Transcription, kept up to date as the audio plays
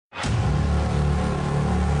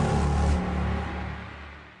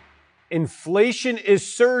Inflation is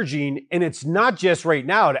surging, and it's not just right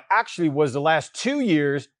now. It actually was the last 2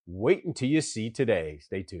 years. Wait until you see today.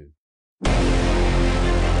 Stay tuned.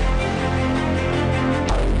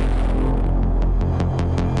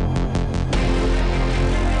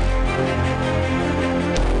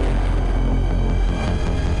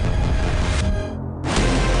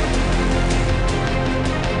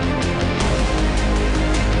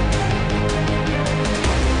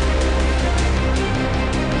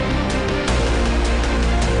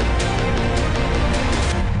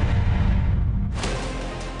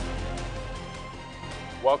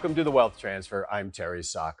 Welcome to the Wealth Transfer. I'm Terry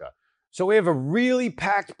Sacka. So we have a really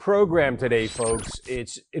packed program today, folks.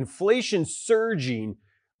 It's inflation surging,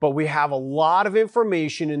 but we have a lot of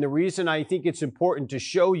information. And the reason I think it's important to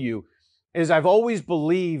show you is I've always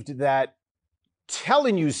believed that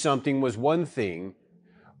telling you something was one thing,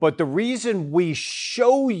 but the reason we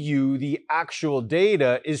show you the actual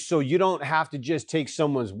data is so you don't have to just take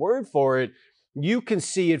someone's word for it. You can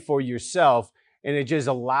see it for yourself. And it just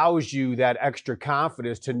allows you that extra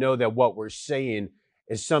confidence to know that what we're saying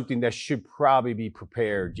is something that should probably be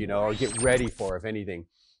prepared, or get ready for, if anything.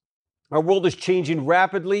 Our world is changing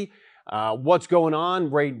rapidly. What's going on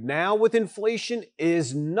right now with inflation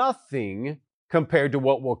is nothing compared to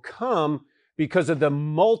what will come because of the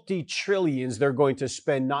multi-trillions they're going to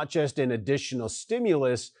spend, not just in additional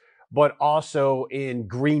stimulus, but also in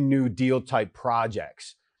Green New Deal type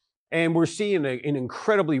projects. And we're seeing an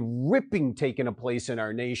incredibly ripping taking place in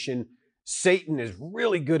our nation. Satan is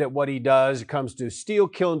really good at what he does. It comes to steal,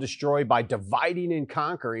 kill, and destroy by dividing and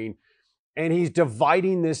conquering. And he's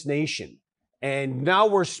dividing this nation. And now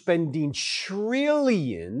we're spending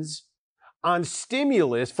trillions on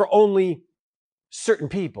stimulus for only certain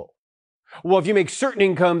people. Well, if you make certain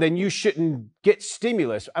income, then you shouldn't get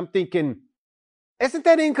stimulus. I'm thinking, isn't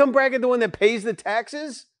that income bracket the one that pays the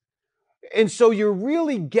taxes? And so you're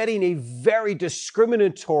really getting a very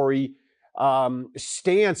discriminatory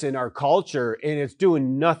stance in our culture, and it's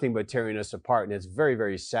doing nothing but tearing us apart, and it's very,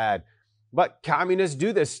 very sad. But communists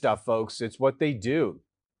do this stuff, folks. It's what they do.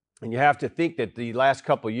 And you have to think that the last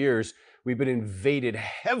couple of years, we've been invaded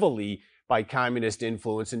heavily by communist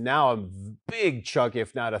influence, and now a big chunk,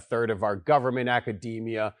 if not a third, of our government,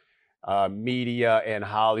 academia, media, and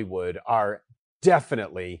Hollywood are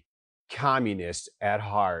definitely communist at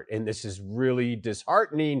heart. And this is really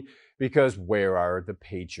disheartening because where are the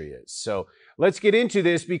patriots? So let's get into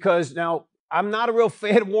this, because now I'm not a real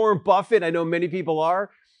fan of Warren Buffett. I know many people are,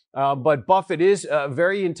 but Buffett is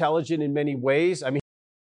very intelligent in many ways.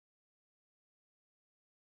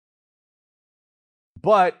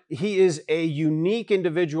 But he is a unique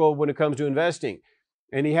individual when it comes to investing.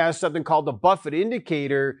 And he has something called the Buffett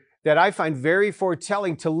indicator that I find very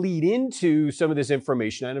foretelling to lead into some of this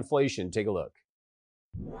information on inflation. Take a look.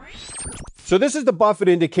 So this is the Buffett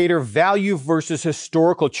indicator, value versus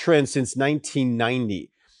historical trend since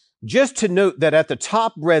 1990. Just to note that at the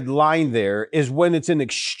top red line there is when it's an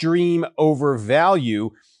extreme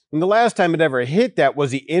overvalue. And the last time it ever hit that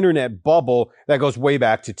was the internet bubble that goes way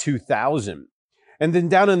back to 2000. And then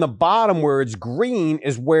down in the bottom where it's green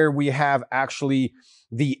is where we have actually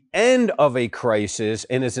the end of a crisis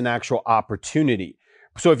and is an actual opportunity.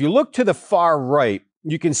 So if you look to the far right,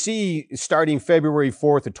 you can see starting February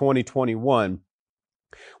 4th of 2021,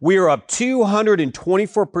 we are up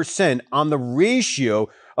 224% on the ratio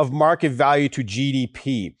of market value to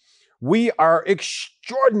GDP. We are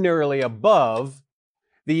extraordinarily above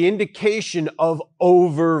the indication of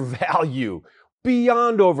overvalue,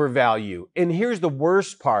 beyond overvalue. And here's the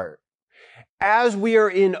worst part. As we are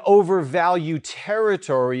in overvalue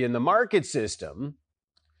territory in the market system,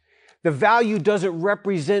 the value doesn't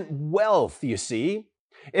represent wealth, you see.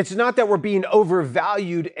 It's not that we're being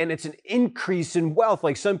overvalued and it's an increase in wealth,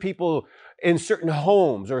 like some people in certain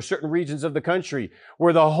homes or certain regions of the country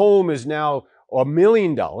where the home is now $1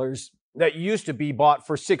 million that used to be bought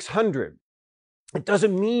for $600,000. It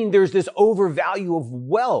doesn't mean there's this overvalue of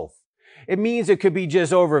wealth. It means it could be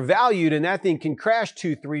just overvalued and that thing can crash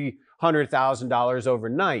 $200,000-$300,000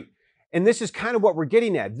 overnight. And this is kind of what we're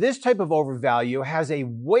getting at. This type of overvalue has a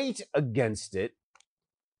weight against it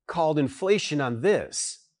called inflation on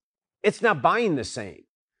this. It's not buying the same.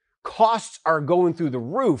 Costs are going through the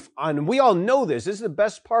roof. And we all know this. This is the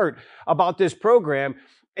best part about this program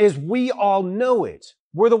is we all know it.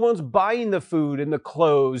 We're the ones buying the food and the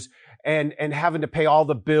clothes and having to pay all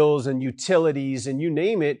the bills and utilities and you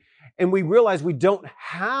name it. And we realize we don't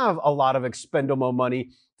have a lot of expendable money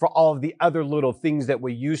for all of the other little things that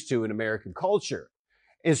we used to in American culture.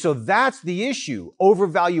 And so that's the issue.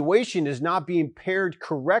 Overvaluation is not being paired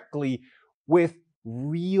correctly with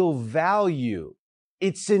real value.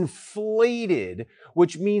 It's inflated,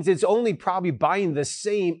 which means it's only probably buying the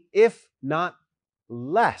same, if not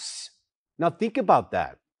less. Now think about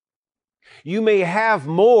that. You may have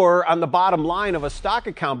more on the bottom line of a stock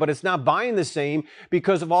account, but it's not buying the same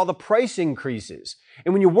because of all the price increases.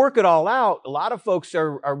 And when you work it all out, a lot of folks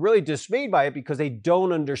are really dismayed by it because they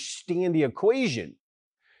don't understand the equation.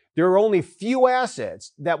 There are only few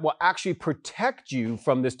assets that will actually protect you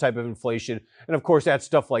from this type of inflation. And of course, that's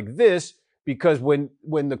stuff like this, because when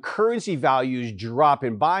the currency values drop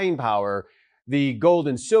in buying power, the gold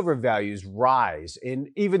and silver values rise. And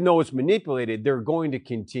even though it's manipulated, they're going to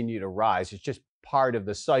continue to rise. It's just part of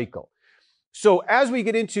the cycle. So as we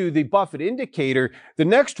get into the Buffett indicator, the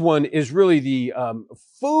next one is really the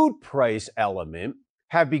food price element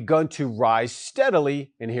have begun to rise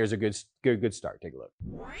steadily. And here's a good start. Take a look.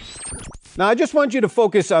 Now, I just want you to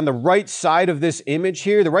focus on the right side of this image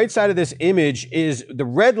here. The right side of this image is the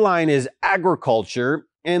red line is agriculture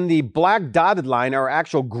and the black dotted line are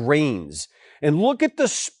actual grains. And look at the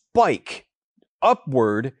spike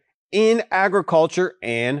upward in agriculture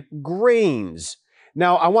and grains.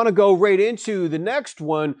 Now, I want to go right into the next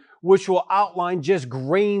one, which will outline just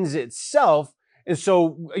grains itself. And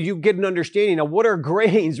so you get an understanding of what are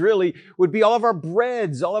grains really would be all of our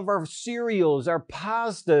breads, all of our cereals, our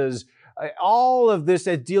pastas, all of this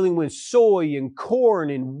that's dealing with soy and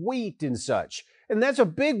corn and wheat and such. And that's a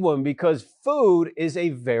big one because food is a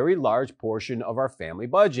very large portion of our family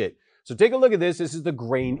budget. So take a look at this. This is the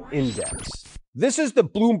grain index. This is the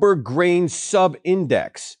Bloomberg grain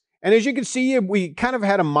sub-index. And as you can see, we kind of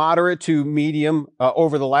had a moderate to medium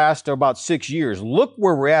over the last about 6 years. Look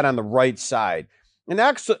where we're at on the right side. An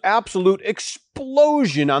absolute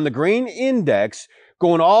explosion on the grain index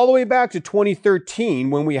going all the way back to 2013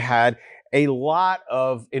 when we had a lot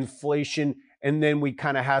of inflation and then we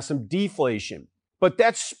kind of had some deflation. But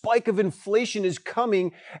that spike of inflation is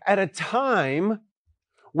coming at a time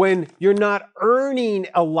when you're not earning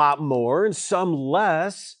a lot more and some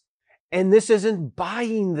less, and this isn't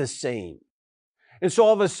buying the same. And so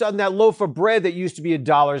all of a sudden that loaf of bread that used to be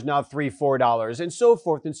 $1 is now $3, $4, and so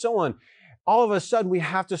forth and so on. All of a sudden we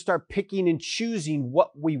have to start picking and choosing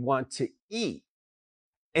what we want to eat.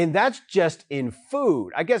 And that's just in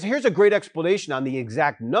food. I guess here's a great explanation on the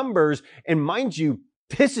exact numbers. And mind you,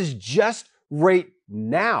 this is just right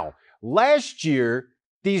now. Last year,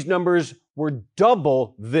 these numbers were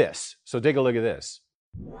double this. So take a look at this.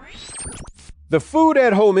 The food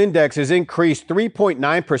at home index has increased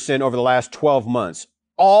 3.9% over the last 12 months.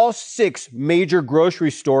 All 6 major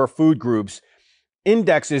grocery store food groups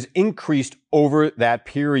indexes increased over that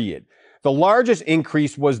period. The largest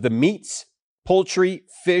increase was the meats, poultry,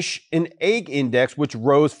 fish, and egg index, which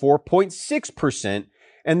rose 4.6%,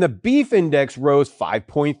 and the beef index rose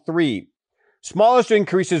 5.3%. Smallest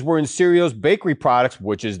increases were in cereals, bakery products,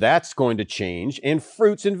 that's going to change, and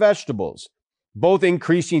fruits and vegetables, both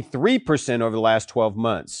increasing 3% over the last 12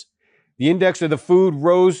 months. The index of the food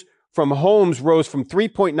rose from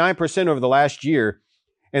 3.9% over the last year,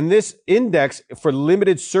 and this index for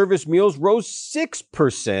limited service meals rose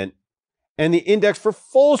 6%, and the index for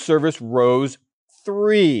full service rose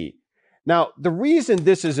 3%. Now, the reason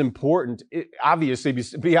this is important, obviously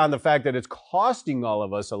beyond the fact that it's costing all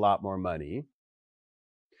of us a lot more money,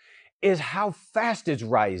 is how fast it's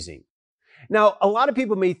rising. Now, a lot of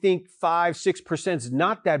people may think 5-6% is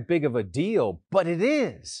not that big of a deal, but it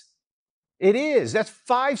is. It is. That's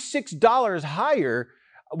 $5-6 higher.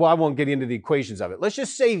 Well, I won't get into the equations of it. Let's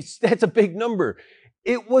just say that's a big number.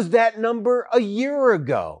 It was that number a year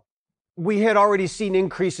ago. We had already seen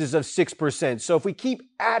increases of 6%. So if we keep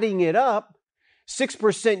adding it up,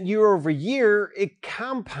 6% year over year, it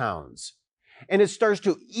compounds. And it starts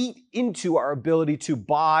to eat into our ability to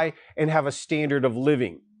buy and have a standard of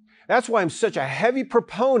living. That's why I'm such a heavy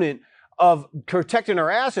proponent of protecting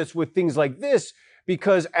our assets with things like this,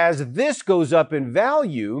 because as this goes up in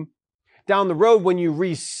value, down the road when you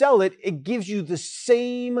resell it, it gives you the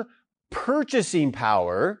same purchasing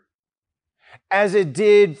power as it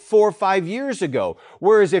did 4 or 5 years ago.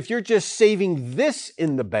 Whereas if you're just saving this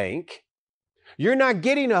in the bank, you're not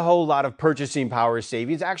getting a whole lot of purchasing power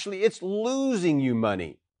savings. Actually, it's losing you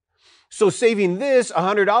money. So saving this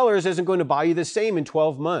 $100 isn't going to buy you the same in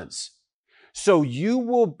 12 months. So you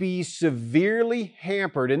will be severely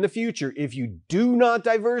hampered in the future if you do not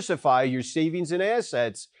diversify your savings and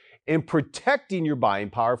assets in protecting your buying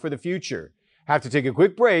power for the future. Have to take a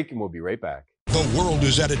quick break and we'll be right back. The world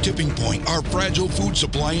is at a tipping point. Our fragile food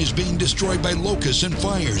supply is being destroyed by locusts and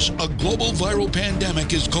fires. A global viral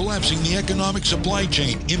pandemic is collapsing the economic supply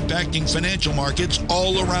chain, impacting financial markets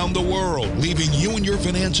all around the world, leaving you and your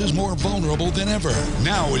finances more vulnerable than ever.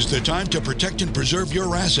 Now is the time to protect and preserve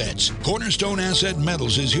your assets. Cornerstone Asset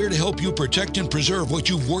Metals is here to help you protect and preserve what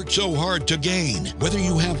you've worked so hard to gain. Whether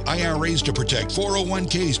you have IRAs to protect,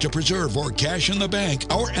 401ks to preserve, or cash in the bank,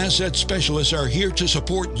 our asset specialists are here to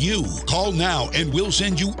support you. Call now and we'll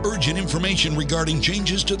send you urgent information regarding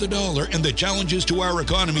changes to the dollar and the challenges to our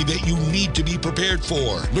economy that you need to be prepared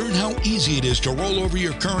for. Learn how easy it is to roll over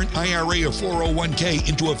your current IRA or 401k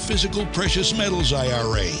into a physical precious metals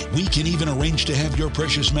IRA. We can even arrange to have your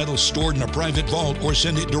precious metals stored in a private vault or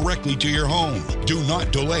send it directly to your home. Do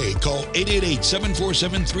not delay. Call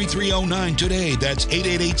 888-747-3309 today. That's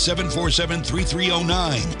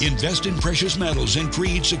 888-747-3309. Invest in precious metals and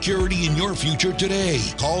create security in your future today.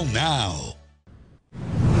 Call now.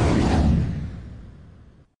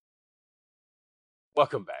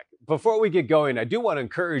 Welcome back. Before we get going, I do want to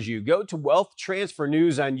encourage you, go to Wealth Transfer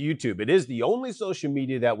News on YouTube. It is the only social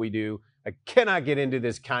media that we do. I cannot get into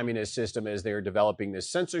this communist system as they are developing this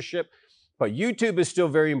censorship, but YouTube is still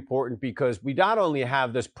very important because we not only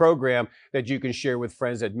have this program that you can share with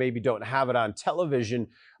friends that maybe don't have it on television,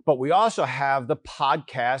 but we also have the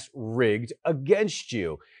podcast Rigged Against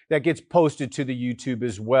You that gets posted to the YouTube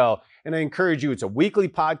as well. And I encourage you, it's a weekly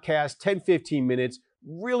podcast, 10, 15 minutes,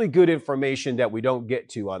 really good information that we don't get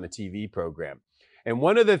to on the TV program. And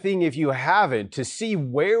one other thing, if you haven't, to see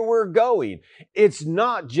where we're going, it's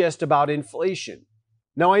not just about inflation.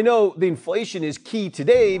 Now, I know the inflation is key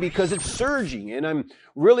today because it's surging, and I'm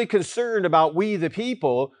really concerned about we, the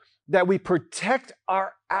people, that we protect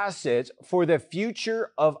our assets for the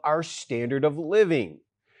future of our standard of living,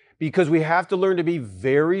 because we have to learn to be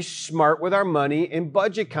very smart with our money and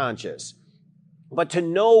budget conscious. But to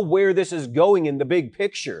know where this is going in the big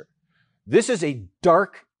picture, this is a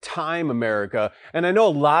dark time, America. And I know a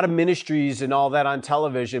lot of ministries and all that on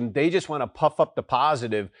television, they just want to puff up the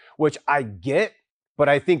positive, which I get, but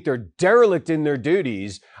I think they're derelict in their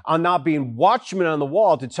duties on not being watchmen on the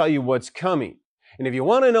wall to tell you what's coming. And if you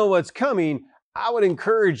want to know what's coming, I would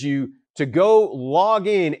encourage you to go log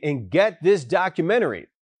in and get this documentary.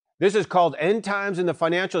 This is called End Times in the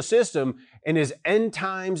Financial System and is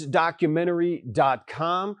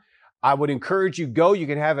endtimesdocumentary.com. I would encourage you go. You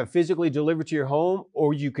can have it physically delivered to your home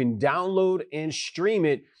or you can download and stream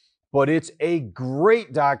it. But it's a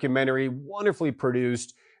great documentary, wonderfully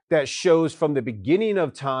produced, that shows from the beginning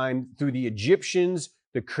of time through the Egyptians,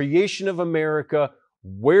 the creation of America,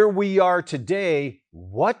 where we are today,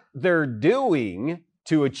 what they're doing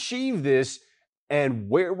to achieve this, and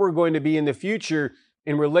where we're going to be in the future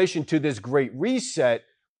in relation to this great reset,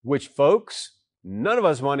 which, folks, none of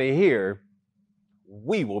us want to hear.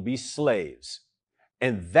 We will be slaves.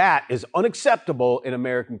 And that is unacceptable in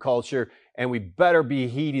American culture, and we better be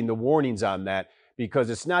heeding the warnings on that, because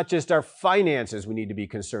it's not just our finances we need to be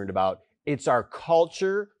concerned about, it's our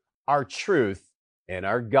culture, our truth, and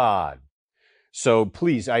our God. So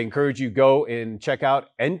please, I encourage you, go and check out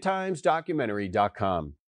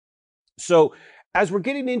endtimesdocumentary.com. So as we're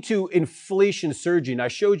getting into inflation surging, I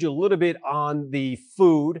showed you a little bit on the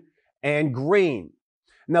food and grain.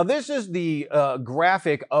 Now, this is the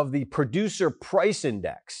graphic of the producer price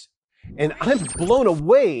index. And I'm blown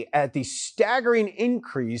away at the staggering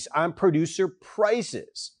increase on producer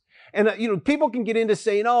prices. And, people can get into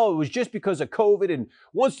saying, oh, it was just because of COVID. And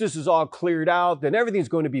once this is all cleared out, then everything's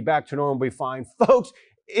going to be back to normal, be fine. Folks,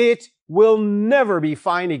 it will never be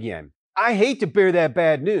fine again. I hate to bear that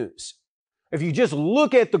bad news. If you just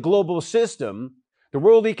look at the global system, the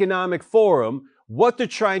World Economic Forum, what they're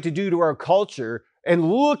trying to do to our culture,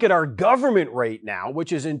 and look at our government right now,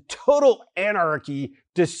 which is in total anarchy,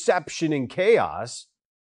 deception, and chaos.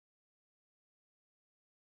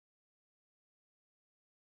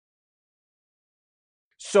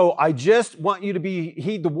 So I just want you to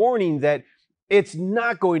heed the warning that it's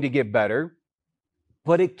not going to get better,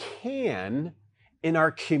 but it can in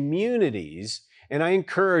our communities. And I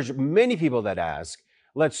encourage many people that ask,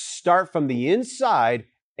 let's start from the inside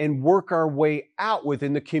and work our way out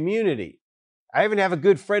within the community. I even have a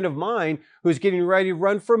good friend of mine who's getting ready to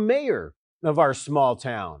run for mayor of our small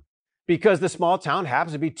town because the small town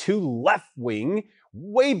happens to be too left-wing,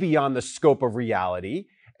 way beyond the scope of reality.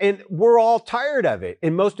 And we're all tired of it.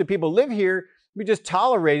 And most of the people live here, we just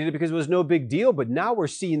tolerated it because it was no big deal. But now we're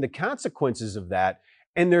seeing the consequences of that.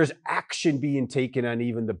 And there's action being taken on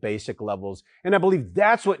even the basic levels. And I believe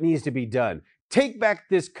that's what needs to be done. Take back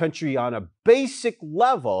this country on a basic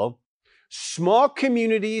level, small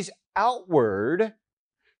communities outward,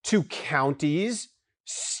 to counties,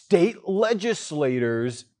 state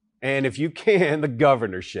legislators, and if you can, the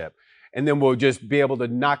governorship. And then we'll just be able to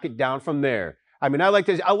knock it down from there. I mean, I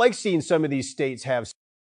like seeing some of these states have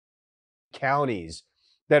counties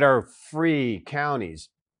that are free counties.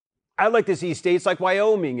 I like to see states like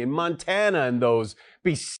Wyoming and Montana and those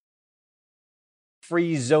be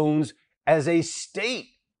free zones as a state.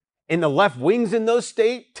 And the left wings in those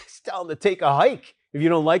states, tell them to take a hike. If you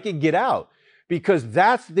don't like it, get out. Because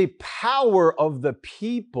that's the power of the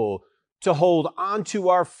people to hold on to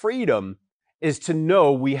our freedom, is to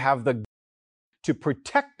know we have the to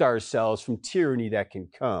protect ourselves from tyranny that can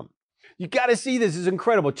come. You got to see this. Is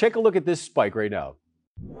incredible. Take a look at this spike right now.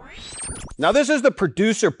 Now, this is the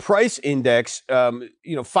producer price index,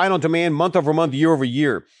 final demand month over month, year over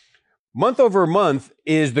year. Month over month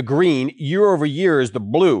is the green, year over year is the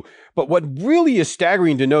blue. But what really is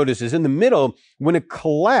staggering to notice is in the middle, when it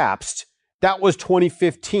collapsed, that was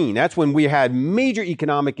 2015. That's when we had major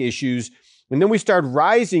economic issues. And then we started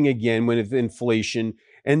rising again with inflation,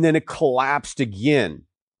 and then it collapsed again.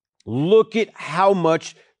 Look at how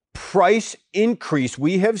much price increase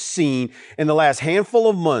we have seen in the last handful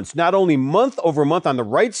of months, not only month over month on the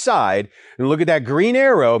right side, and look at that green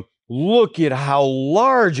arrow, look at how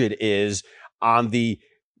large it is on the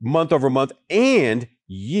month over month and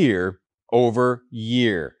year over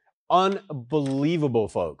year. Unbelievable,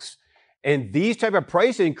 folks. And these type of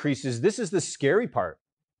price increases, this is the scary part.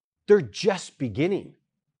 They're just beginning.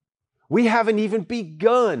 We haven't even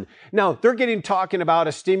begun. Now, they're talking about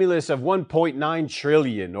a stimulus of 1.9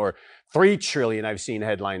 trillion or 3 trillion I've seen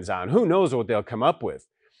headlines on. Who knows what they'll come up with?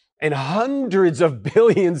 And hundreds of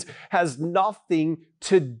billions has nothing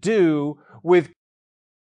to do with.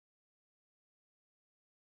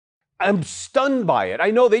 I'm stunned by it.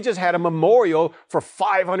 I know they just had a memorial for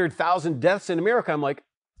 500,000 deaths in America. I'm like,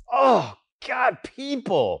 oh, God,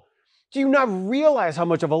 people, do you not realize how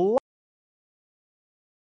much of a lot?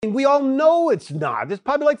 And we all know it's not. There's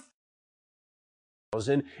probably like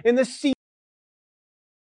 1,000 in the sea.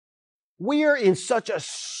 We are in such a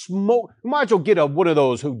smoke. You might as well get one of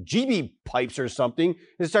those GB pipes or something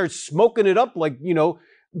and start smoking it up like,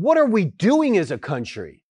 what are we doing as a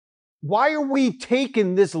country? Why are we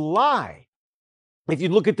taking this lie? If you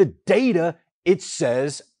look at the data, it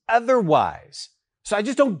says otherwise. So I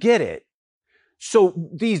just don't get it. So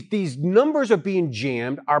these numbers are being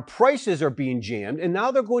jammed, our prices are being jammed, and now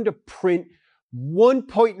they're going to print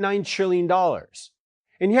 $1.9 trillion.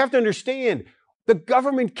 And you have to understand, the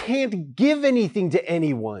government can't give anything to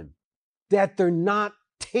anyone that they're not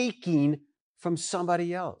taking from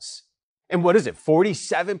somebody else. And what is it,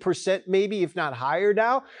 47% maybe, if not higher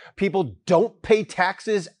now? People don't pay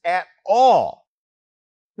taxes at all.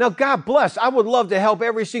 Now, God bless, I would love to help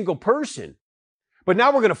every single person. But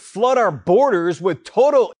now we're going to flood our borders with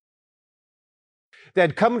total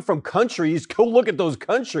that coming from countries. Go look at those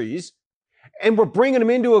countries. And we're bringing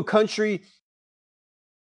them into a country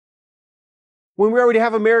when we already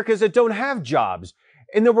have Americans that don't have jobs.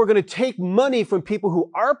 And then we're going to take money from people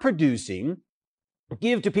who are producing,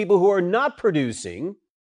 give to people who are not producing.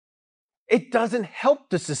 It doesn't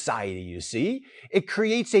help the society, you see. It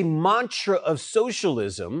creates a mantra of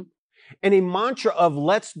socialism and a mantra of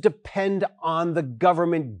let's depend on the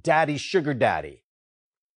government daddy, sugar daddy.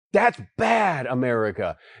 That's bad,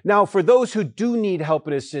 America. Now, for those who do need help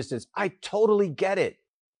and assistance, I totally get it.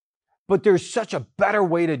 But there's such a better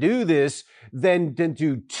way to do this than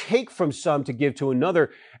to take from some to give to another.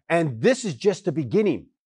 And this is just the beginning.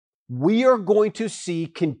 We are going to see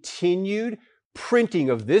continued printing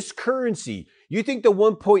of this currency. You think the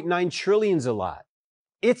 1.9 trillion is a lot?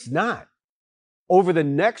 It's not. Over the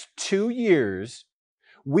next 2 years,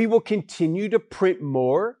 we will continue to print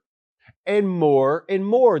more and more and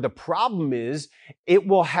more. The problem is it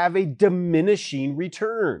will have a diminishing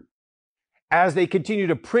return. As they continue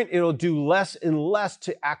to print, it'll do less and less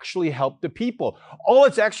to actually help the people. All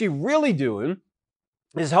it's actually really doing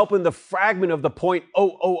is helping the fragment of the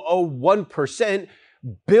 0.0001%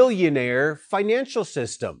 billionaire financial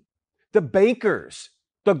system. The bankers,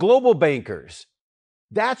 the global bankers.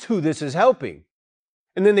 That's who this is helping.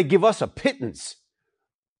 And then they give us a pittance.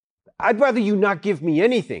 I'd rather you not give me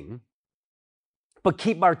anything, but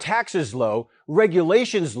keep our taxes low,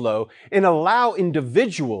 regulations low, and allow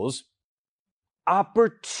individuals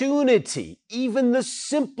opportunity. Even the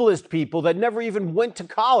simplest people that never even went to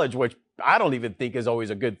college, which I don't even think is always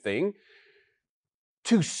a good thing,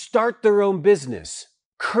 to start their own business,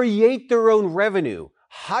 create their own revenue,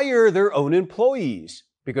 hire their own employees.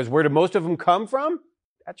 Because where do most of them come from?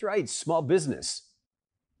 That's right, small business.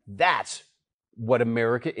 That's what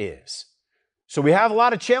America is. So we have a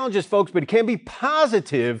lot of challenges, folks, but it can be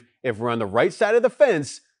positive if we're on the right side of the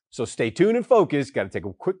fence. So stay tuned and focus. Got to take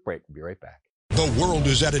a quick break. We'll be right back. The world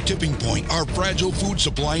is at a tipping point. Our fragile food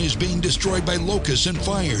supply is being destroyed by locusts and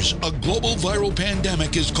fires. A global viral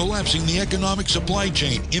pandemic is collapsing the economic supply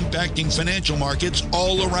chain, impacting financial markets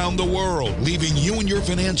all around the world, leaving you and your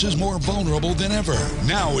finances more vulnerable than ever.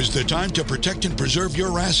 Now is the time to protect and preserve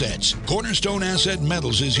your assets. Cornerstone Asset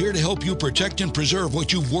Metals is here to help you protect and preserve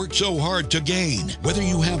what you've worked so hard to gain. Whether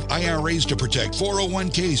you have IRAs to protect,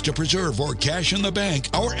 401ks to preserve, or cash in the bank,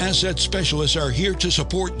 our asset specialists are here to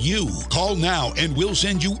support you. Call now and we'll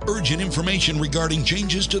send you urgent information regarding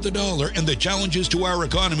changes to the dollar and the challenges to our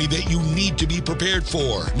economy that you need to be prepared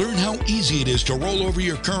for. Learn how easy it is to roll over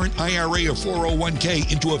your current IRA or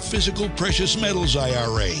 401k into a physical precious metals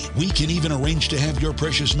IRA. We can even arrange to have your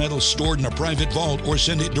precious metals stored in a private vault or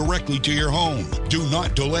send it directly to your home. Do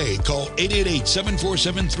not delay. Call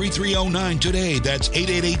 888-747-3309 today. That's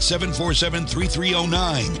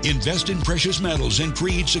 888-747-3309. Invest in precious metals and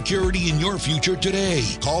create security in your future today.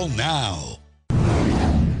 Call now.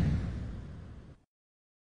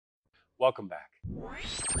 Welcome back.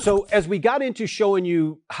 So as we got into showing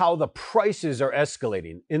you how the prices are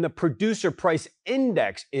escalating and the producer price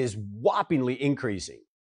index is whoppingly increasing,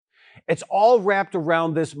 it's all wrapped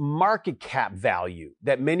around this market cap value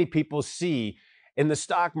that many people see in the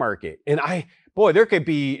stock market. And there could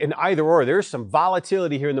be an either or. There's some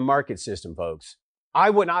volatility here in the market system, folks.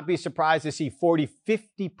 I would not be surprised to see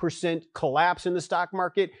 40-50% collapse in the stock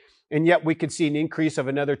market, and yet we could see an increase of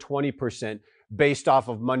another 20% based off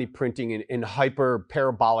of money printing in hyper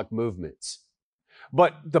parabolic movements.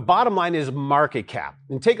 But the bottom line is market cap.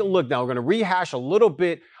 And take a look now. We're going to rehash a little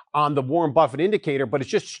bit on the Warren Buffett indicator, but it's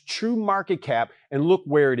just true market cap, and look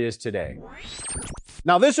where it is today.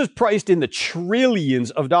 Now, this is priced in the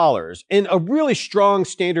trillions of dollars, and a really strong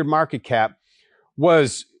standard market cap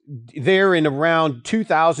was there in around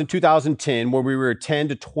 2000, 2010, where we were 10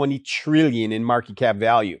 to 20 trillion in market cap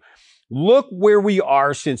value. Look where we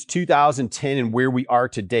are since 2010 and where we are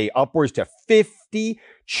today, upwards to 50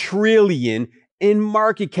 trillion in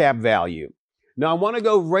market cap value. Now, I want to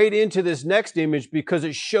go right into this next image because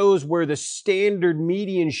it shows where the standard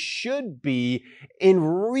median should be in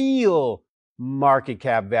real market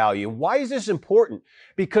cap value. Why is this important?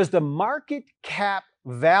 Because the market cap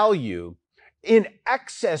value in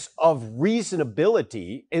excess of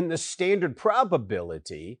reasonability in the standard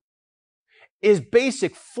probability is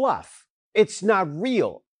basic fluff. It's not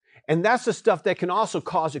real. And that's the stuff that can also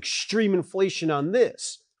cause extreme inflation on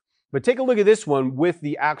this. But take a look at this one with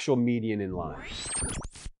the actual median in line.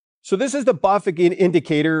 So this is the Buffett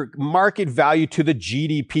indicator, market value to the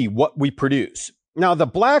GDP, what we produce. Now, the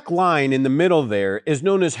black line in the middle there is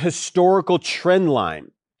known as historical trend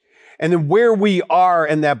line. And then where we are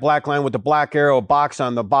in that black line with the black arrow box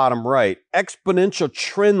on the bottom right, exponential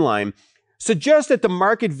trend line, suggests that the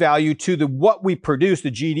market value to the what we produce, the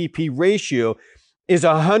GDP ratio, is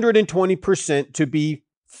 120% to be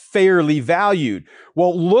fairly valued.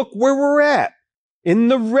 Well, look where we're at in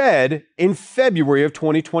the red in February of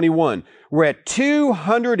 2021. We're at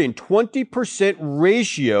 220%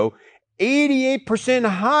 ratio, 88%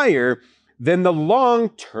 higher than the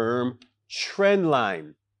long-term trend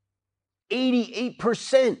line.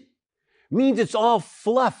 88% means it's all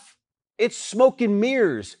fluff. It's smoke and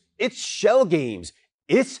mirrors. It's shell games.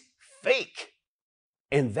 It's fake.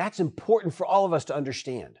 And that's important for all of us to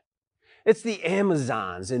understand. It's the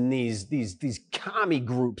Amazons and these commie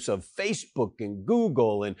groups of Facebook and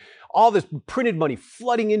Google and all this printed money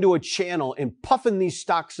flooding into a channel and puffing these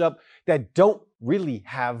stocks up that don't really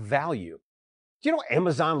have value. Do you know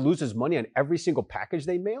Amazon loses money on every single package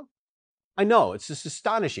they mail? I know, it's just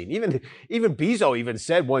astonishing. Even Bezos even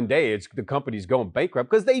said one day the company's going bankrupt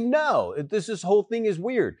because they know this whole thing is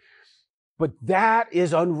weird. But that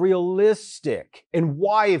is unrealistic. And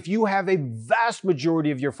why, if you have a vast majority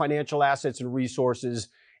of your financial assets and resources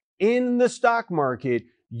in the stock market,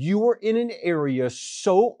 you are in an area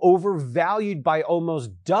so overvalued by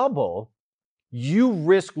almost double, you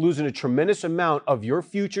risk losing a tremendous amount of your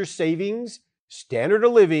future savings, standard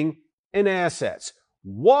of living, and assets.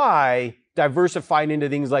 Why diversifying into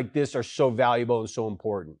things like this are so valuable and so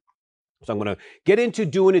important. So I'm going to get into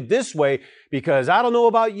doing it this way because I don't know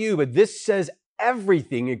about you, but this says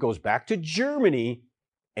everything. It goes back to Germany,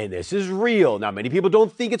 and this is real. Now, many people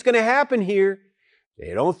don't think it's going to happen here.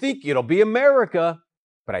 They don't think it'll be America,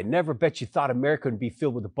 but I never bet you thought America would be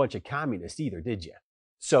filled with a bunch of communists either, did you?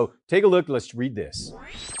 So take a look. Let's read this.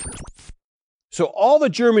 So all the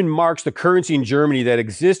German marks, the currency in Germany that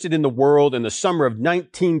existed in the world in the summer of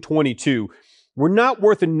 1922, were not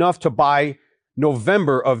worth enough to buy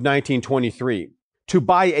November of 1923, to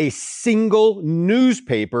buy a single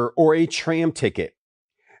newspaper or a tram ticket.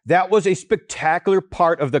 That was a spectacular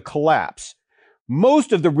part of the collapse.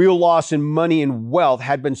 Most of the real loss in money and wealth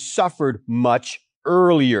had been suffered much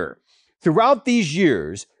earlier. Throughout these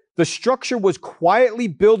years, the structure was quietly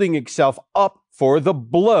building itself up for the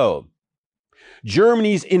blow.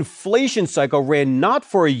 Germany's inflation cycle ran not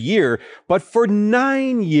for a year, but for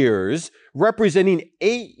 9 years, representing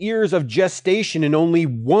 8 years of gestation and only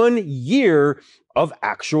 1 year of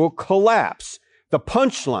actual collapse. The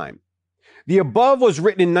punchline: the above was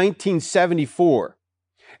written in 1974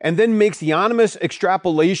 and then makes the ominous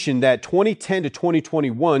extrapolation that 2010 to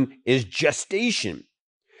 2021 is gestation,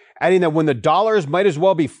 adding that when the dollars might as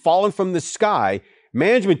well be falling from the sky,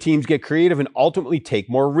 management teams get creative and ultimately take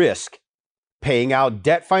more risk. Paying out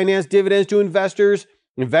debt-financed dividends to investors,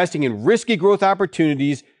 investing in risky growth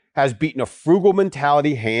opportunities has beaten a frugal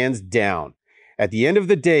mentality hands down. At the end of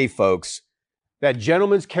the day, folks, that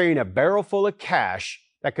gentleman's carrying a barrel full of cash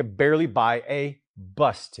that could barely buy a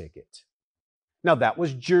bus ticket. Now, that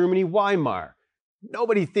was Germany, Weimar.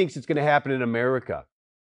 Nobody thinks it's going to happen in America.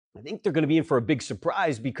 I think they're going to be in for a big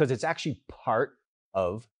surprise because it's actually part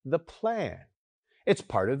of the plan. It's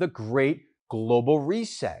part of the great global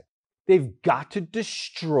reset. They've got to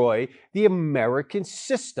destroy the American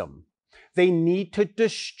system. They need to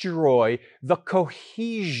destroy the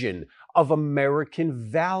cohesion of American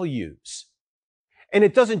values. And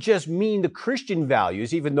it doesn't just mean the Christian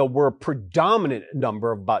values, even though we're a predominant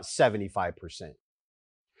number of about 75%.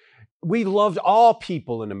 We loved all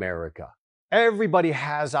people in America. Everybody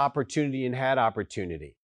has opportunity and had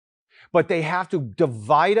opportunity. But they have to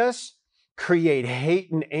divide us, create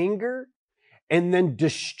hate and anger, and then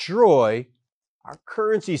destroy our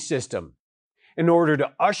currency system in order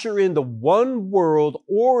to usher in the one world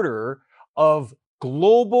order of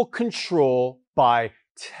global control by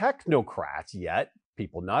technocrats, yet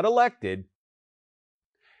people not elected,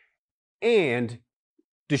 and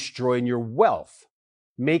destroying your wealth,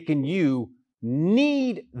 making you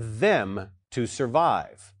need them to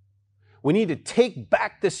survive. We need to take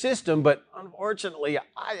back the system, but unfortunately,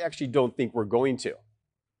 I actually don't think we're going to.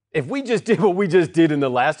 If we just did what we just did in the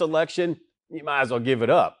last election, you might as well give it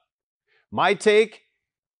up. My take: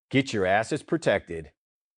 get your asses protected.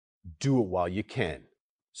 Do it while you can.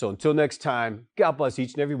 So until next time, God bless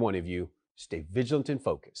each and every one of you. Stay vigilant and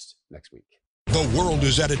focused next week. The world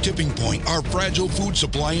is at a tipping point. Our fragile food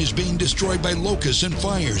supply is being destroyed by locusts and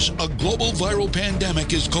fires. A global viral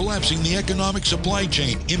pandemic is collapsing the economic supply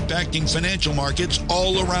chain, impacting financial markets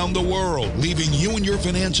all around the world, leaving you and your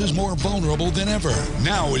finances more vulnerable than ever.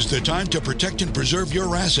 Now is the time to protect and preserve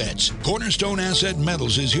your assets. Cornerstone Asset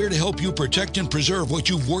Metals is here to help you protect and preserve what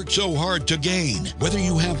you've worked so hard to gain. Whether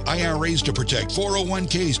you have IRAs to protect,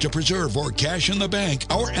 401ks to preserve, or cash in the bank,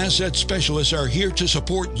 our asset specialists are here to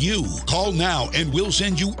support you. Call now and we'll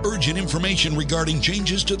send you urgent information regarding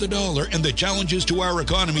changes to the dollar and the challenges to our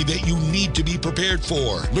economy that you need to be prepared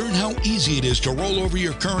for. Learn how easy it is to roll over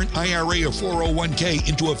your current IRA or 401k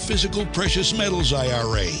into a physical precious metals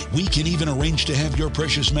IRA. We can even arrange to have your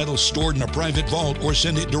precious metals stored in a private vault or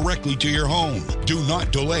send it directly to your home. Do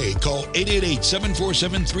not delay. Call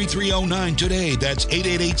 888-747-3309 today. That's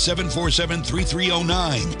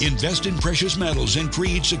 888-747-3309. Invest in precious metals and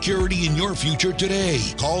create security in your future today.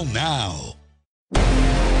 Call now.